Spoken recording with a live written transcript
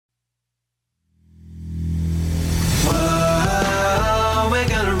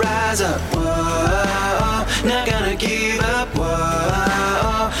rise up, whoa, not gonna give up,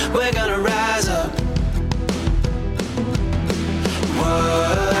 whoa, we're gonna rise up,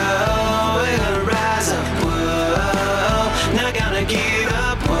 whoa, we're gonna rise up, whoa, not gonna give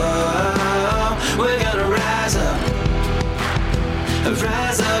up, whoa, we're gonna rise up,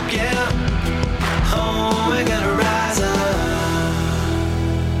 yeah, oh, we're gonna rise up.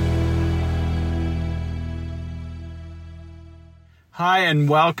 Hi, and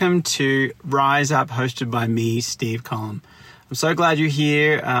welcome to Rise Up, hosted by me, Steve Collum. I'm so glad you're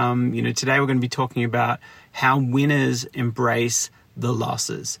here. Today we're going to be talking about how winners embrace the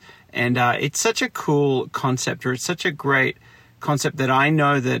losses. And it's such a cool concept, or it's such a great concept that I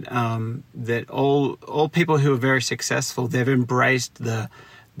know that that all people who are very successful, they've embraced the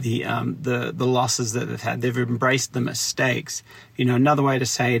losses that they've had. They've embraced the mistakes. Another way to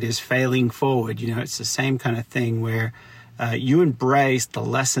say it is failing forward. It's the same kind of thing where you embrace the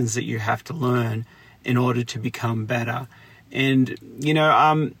lessons that you have to learn in order to become better. And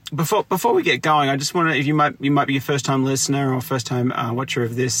before we get going, I just want to, if you might be a first time listener or first time watcher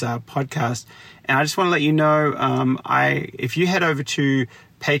of this podcast, and I just want to let you know, if you head over to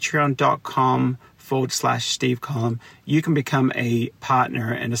patreon.com/Steve Collum, you can become a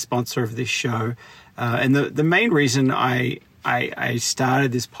partner and a sponsor of this show. And the main reason I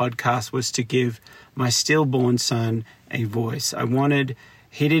started this podcast was to give my stillborn son a voice.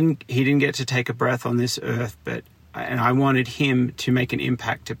 He didn't get to take a breath on this earth, and I wanted him to make an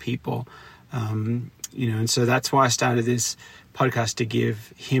impact to people, and so that's why I started this podcast, to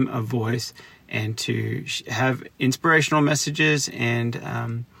give him a voice and to have inspirational messages and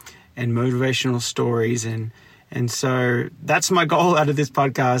motivational stories, and so that's my goal out of this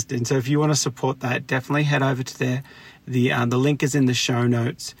podcast. And so if you want to support that, definitely head over to there. The link is in the show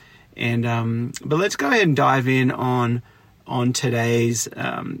notes. And but let's go ahead and dive in on today's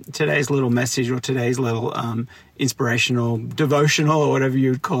little message, or today's little inspirational devotional, or whatever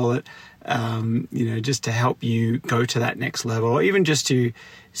you would call it. Just to help you go to that next level, or even just to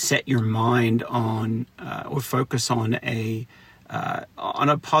set your mind on or focus on a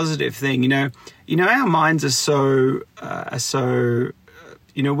positive thing. Our minds are so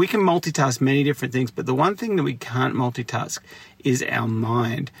we can multitask many different things, but the one thing that we can't multitask is our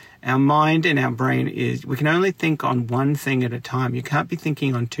mind. Our mind and our brain we can only think on one thing at a time. You can't be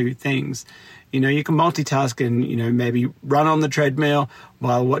thinking on two things. You can multitask and, maybe run on the treadmill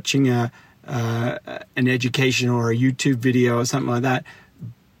while watching an education or a YouTube video or something like that.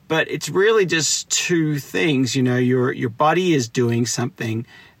 But it's really just two things. Your body is doing something,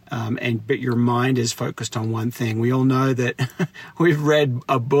 but your mind is focused on one thing. We all know that we've read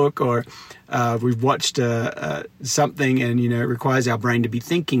a book, or we've watched something, and it requires our brain to be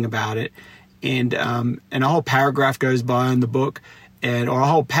thinking about it, and a whole paragraph goes by in the book, or a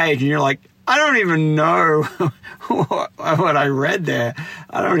whole page, and you're like, I don't even know what I read there.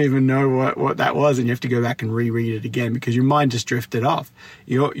 I don't even know what that was, and you have to go back and reread it again because your mind just drifted off.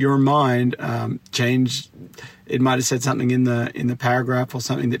 Your mind changed. It might have said something in the paragraph, or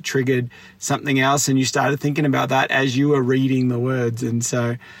something that triggered something else, and you started thinking about that as you were reading the words. And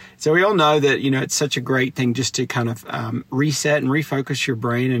so we all know that it's such a great thing just to kind of reset and refocus your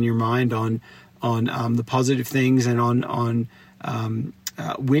brain and your mind on the positive things, and on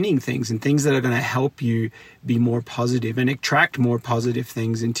winning things, and things that are going to help you be more positive and attract more positive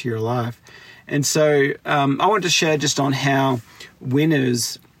things into your life. And so I want to share just on how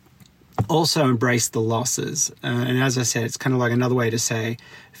winners also embrace the losses. And as I said, it's kind of like another way to say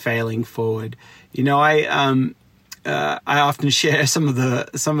failing forward. I often share some of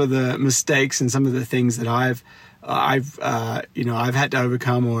the mistakes and some of the things that I've had to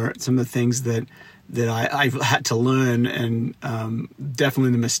overcome, or some of the things that I've had to learn, and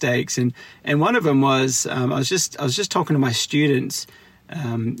definitely the mistakes. And one of them was I was just talking to my students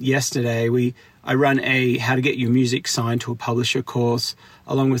yesterday. I run a How to Get Your Music Signed to a Publisher course,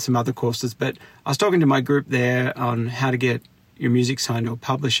 along with some other courses. But I was talking to my group there on how to get your music signed to a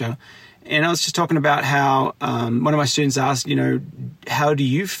publisher, and I was just talking about how one of my students asked, how do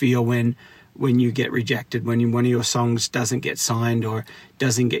you feel when you get rejected, when one of your songs doesn't get signed or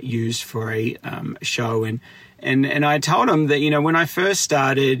doesn't get used for a show? And I told him that, when I first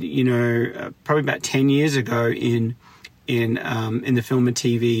started, probably about 10 years ago in the film and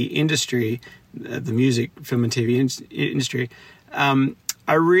TV industry, the music, film and TV industry,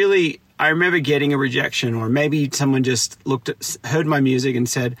 I remember getting a rejection, or maybe someone just heard my music and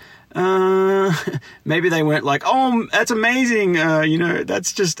said, maybe they weren't like, oh, that's amazing.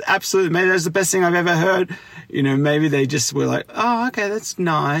 That's just absolute. Maybe that's the best thing I've ever heard. Maybe they just were like, oh, okay, that's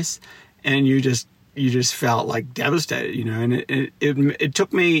nice. And you just you just felt like devastated, and it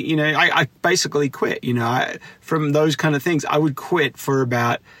took me, I basically quit, from those kind of things. I would quit for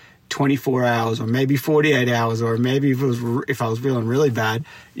about 24 hours or maybe 48 hours, or maybe if I was feeling really bad,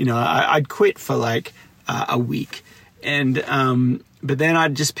 I'd quit for like a week. And, but then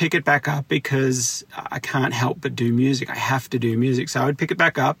I'd just pick it back up because I can't help but do music. I have to do music. So I would pick it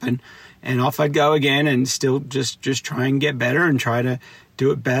back up and off I'd go again, and still just try and get better and try to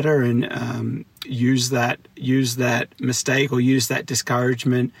do it better, and use that mistake or use that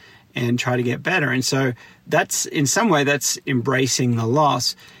discouragement and try to get better. And so that's, in some way, that's embracing the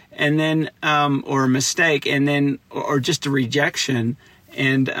loss, and then or a mistake, and then or just a rejection.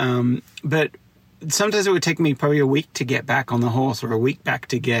 And but sometimes it would take me probably a week to get back on the horse, or a week back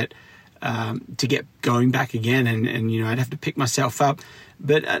to get going back again, and I'd have to pick myself up.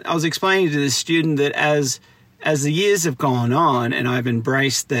 But I was explaining to the student that as the years have gone on, and I've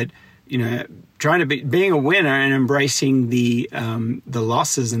embraced that, trying to being a winner and embracing the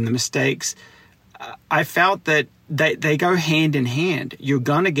losses and the mistakes, I felt that they go hand in hand. You're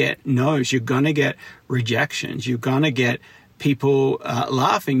gonna get no's, you're gonna get rejections, you're gonna get people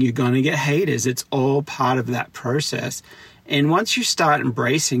laughing, you're gonna get haters. It's all part of that process. And once you start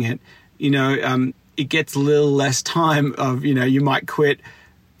embracing it, it gets a little less time of, you might quit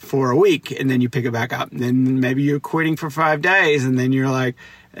for a week and then you pick it back up. And then maybe you're quitting for 5 days, and then you're like,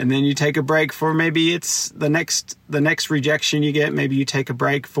 and then you take a break for, maybe it's the next rejection you get. Maybe you take a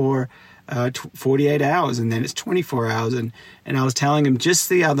break for 48 hours, and then it's 24 hours. And I was telling him just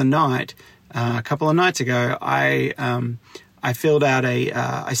the other night, a couple of nights ago, I filled out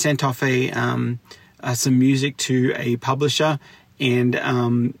I sent off some music to a publisher, and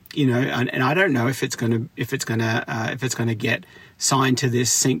and I don't know if it's gonna get signed to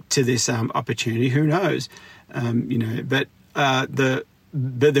this opportunity. Who knows? But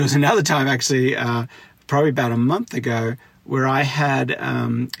there was another time, actually, probably about a month ago, where I had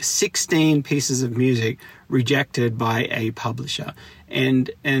 16 pieces of music rejected by a publisher, and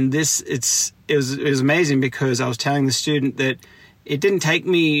this it was amazing, because I was telling the student that it didn't take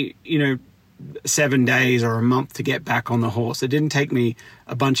me 7 days or a month to get back on the horse. It didn't take me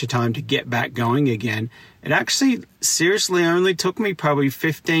a bunch of time to get back going again. It actually seriously only took me probably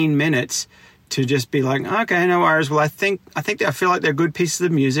 15 minutes to just be like, okay, no worries. Well, I feel like they're good pieces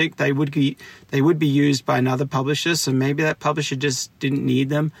of music. They would be used by another publisher, so maybe that publisher just didn't need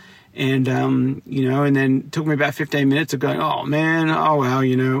them. And and then it took me about 15 minutes of going, oh man, oh well,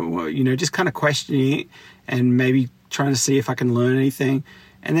 just kind of questioning it and maybe trying to see if I can learn anything.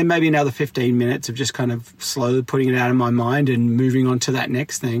 And then maybe another 15 minutes of just kind of slowly putting it out of my mind and moving on to that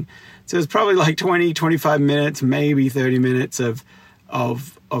next thing. So it's probably like 20, 25 minutes, maybe 30 minutes of a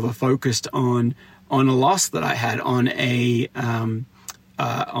focused on a loss that I had, on a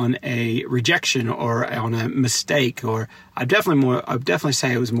rejection or on a mistake, or I'd definitely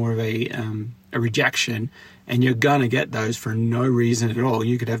say it was more of a rejection. And you're gonna get those for no reason at all.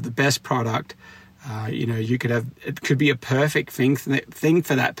 You could have the best product. It could be a perfect thing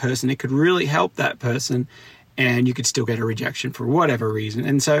for that person. It could really help that person, and you could still get a rejection for whatever reason.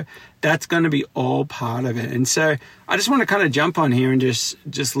 And so that's going to be all part of it. And so I just want to kind of jump on here and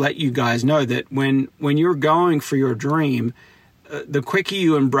just let you guys know that when you're going for your dream, the quicker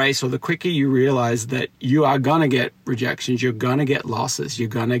you embrace, or the quicker you realize that you are going to get rejections, you're going to get losses, you're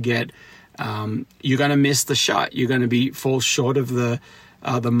going to miss the shot, you're going to fall short of the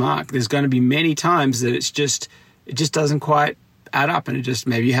mark. There's going to be many times that it just doesn't quite add up, and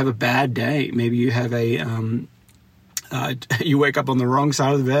maybe you have a bad day, maybe you have you wake up on the wrong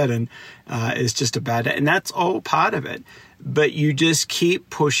side of the bed, and it's just a bad day, and that's all part of it. But you just keep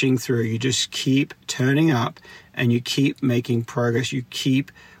pushing through, you just keep turning up, and you keep making progress, you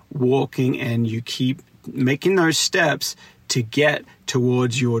keep walking, and you keep making those steps to get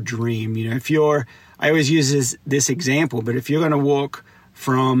towards your dream. I always use this example, but if you're going to walk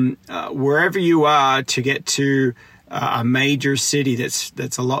from wherever you are to get to a major city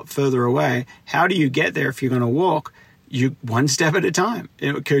that's a lot further away, how do you get there if you're going to walk? You one step at a time.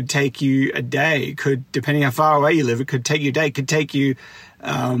 It could take you a day. Depending how far away you live, it could take you a day. It could take you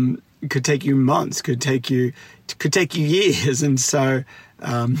months. Could take you years. And so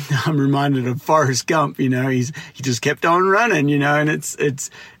I'm reminded of Forrest Gump. He just kept on running. And it's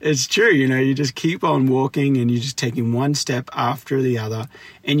true. You just keep on walking, and you're just taking one step after the other,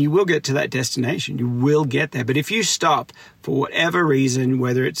 and you will get to that destination. You will get there. But if you stop for whatever reason,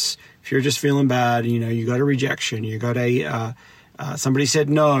 whether it's if you're just feeling bad, you got a rejection, you got somebody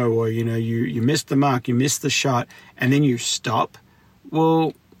said no, or you missed the mark, you missed the shot, and then you stop.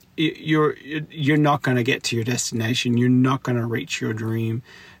 Well, you're not going to get to your destination. You're not going to reach your dream.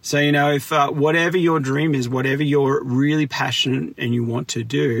 So, if whatever your dream is, whatever you're really passionate and you want to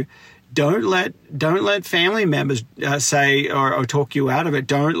do, don't let family members say or talk you out of it.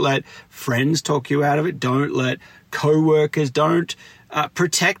 Don't let friends talk you out of it. Don't let co-workers. Don't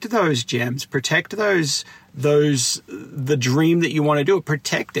protect those gems. Protect the dream that you want to do.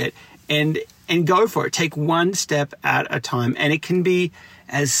 Protect it and go for it. Take one step at a time. And it can be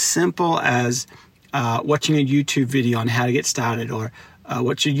as simple as watching a YouTube video on how to get started, or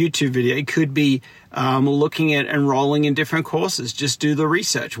watch a YouTube video. It could be looking at enrolling in different courses. Just do the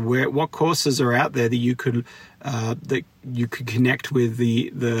research. What courses are out there that you could connect with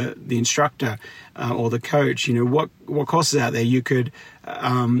the instructor or the coach. What courses out there you could.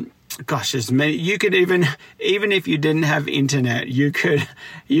 There's many. You could even if you didn't have internet, you could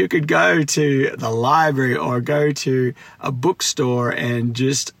go to the library or go to a bookstore and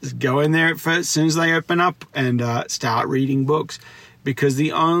just go in there as soon as they open up and start reading books. Because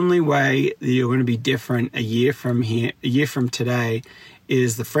the only way that you're going to be different a year from today,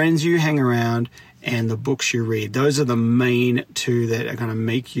 is the friends you hang around and the books you read. Those are the main two that are going to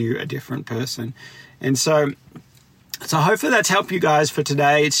make you a different person. And so hopefully that's helped you guys for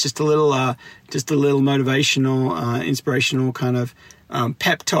today. It's just a little motivational, inspirational kind of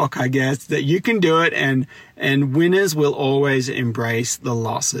pep talk, I guess, that you can do it, and winners will always embrace the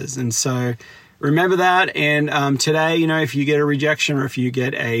losses. And so remember that. And today, if you get a rejection, or if you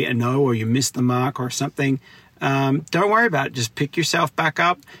get a no, or you miss the mark or something, don't worry about it. Just pick yourself back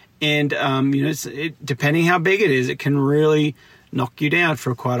up. And depending how big it is, it can really knock you down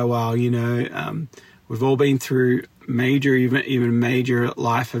for quite a while. We've all been through major, even major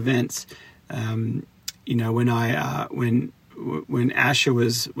life events. When Asher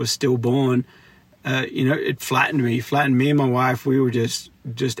was still born, it flattened me and my wife. We were just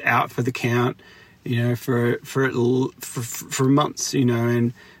out for the count, for months,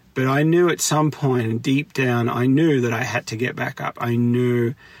 but I knew at some point, and deep down, I knew that I had to get back up. I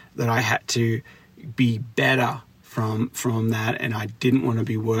knew that I had to be better from that, and I didn't want to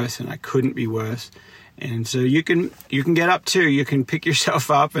be worse, and I couldn't be worse. And so you can get up too. You can pick yourself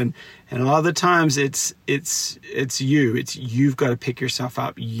up, and a lot of the times it's you've got to pick yourself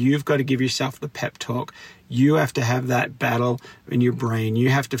up. You've got to give yourself the pep talk. You have to have that battle in your brain. You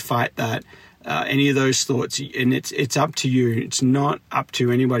have to fight that any of those thoughts, and it's up to you. It's not up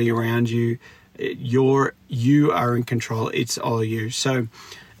to anybody around you. You are in control. It's all you. So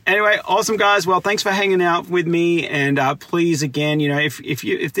anyway, awesome guys. Well, thanks for hanging out with me, and please again,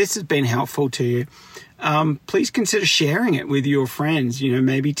 if this has been helpful to you, please consider sharing it with your friends.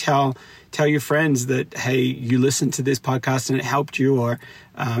 Maybe tell your friends that, hey, you listened to this podcast and it helped you, or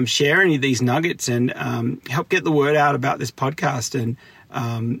share any of these nuggets and help get the word out about this podcast. And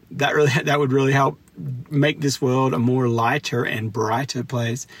that would really help make this world a more lighter and brighter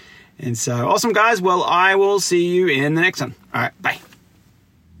place. And so, awesome guys. Well, I will see you in the next one. All right, bye.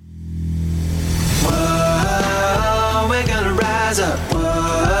 Whoa, we're gonna rise up.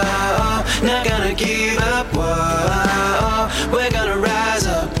 Whoa, not gonna give up. Whoa, we're gonna rise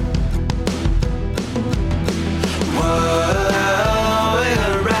up. Whoa, we're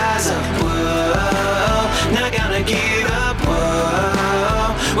gonna rise up. Whoa, not gonna give up.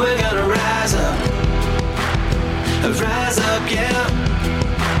 Whoa, we're gonna rise up. Rise up, yeah.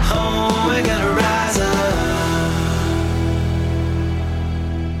 Oh, we're gonna rise up.